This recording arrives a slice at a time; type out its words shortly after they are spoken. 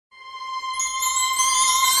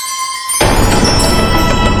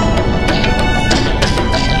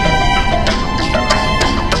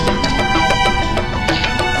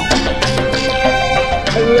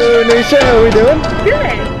Necia, how we doing?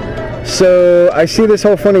 Good. So I see this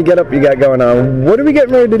whole funny getup you got going on. What are we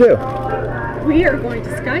getting ready to do? We are going to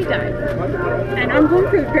skydive, and I'm going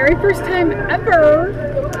for the very first time ever.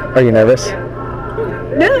 Are you nervous?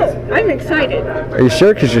 No, I'm excited. Are you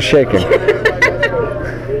sure? Because you're shaking.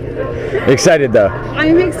 Excited though.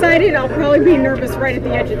 I'm excited. I'll probably be nervous right at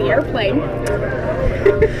the edge of the airplane.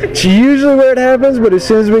 It's usually where it happens, but as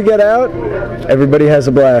soon as we get out, everybody has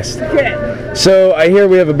a blast. Good. So I hear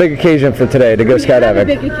we have a big occasion for today to go skydiving. We have a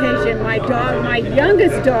big occasion. My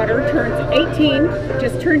youngest daughter turns 18,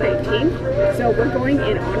 just turned 18, so we're going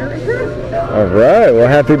in honor of her. All right. Well,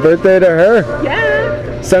 happy birthday to her.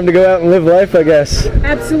 Yeah. It's time to go out and live life, I guess.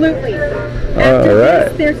 Absolutely. All right.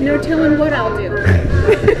 This, there's no telling what I'll do.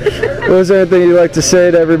 Was there anything you'd like to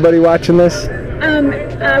say to everybody watching this?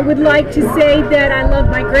 I would like to say that I love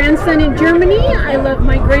my grandson in Germany, I love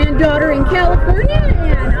my granddaughter in California,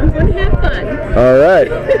 and I'm going to have fun. All right.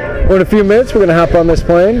 Well, in a few minutes, we're going to hop on this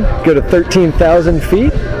plane, go to 13,000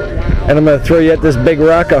 feet, and I'm going to throw you at this big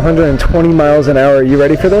rock 120 miles an hour. Are you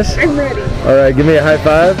ready for this? I'm ready. All right, give me a high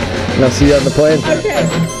five, and I'll see you on the plane.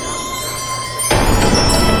 Okay.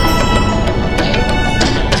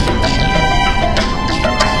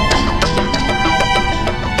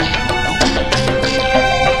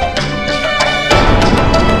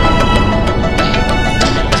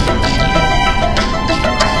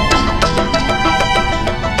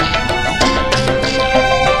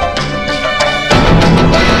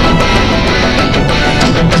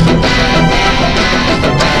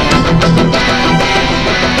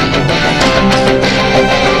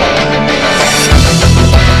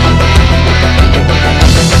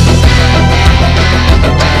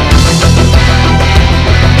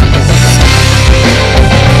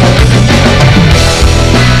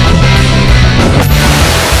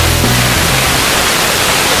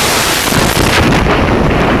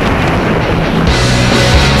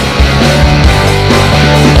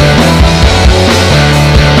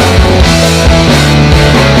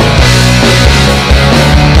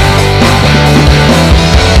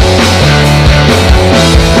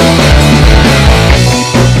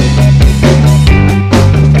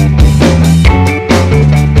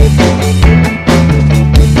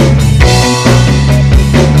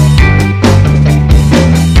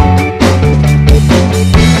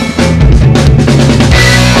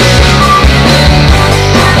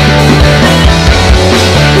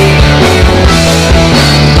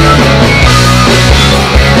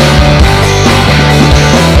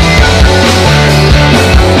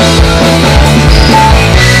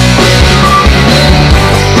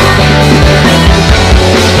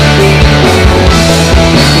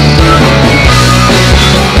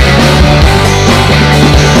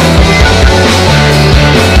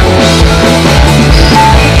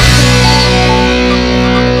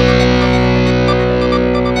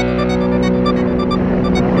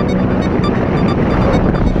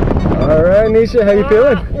 Necia, how you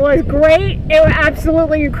feeling? It was great. It was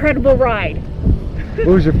absolutely incredible ride. What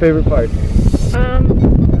was your favorite part?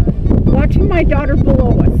 Watching my daughter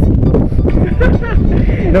below us.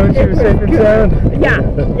 Knowing she was safe and sound? Yeah.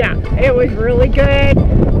 It was really good.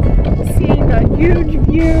 Seeing the huge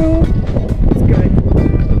view. It's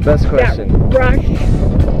good. Best question. That rush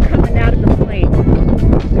coming out of the plane. I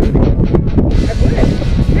would.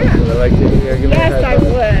 Yeah. I'd like to hear. Yes, I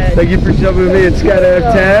would. Thank you for jumping with me at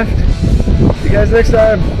Skydive Taft. See you guys next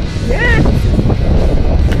time. Yes.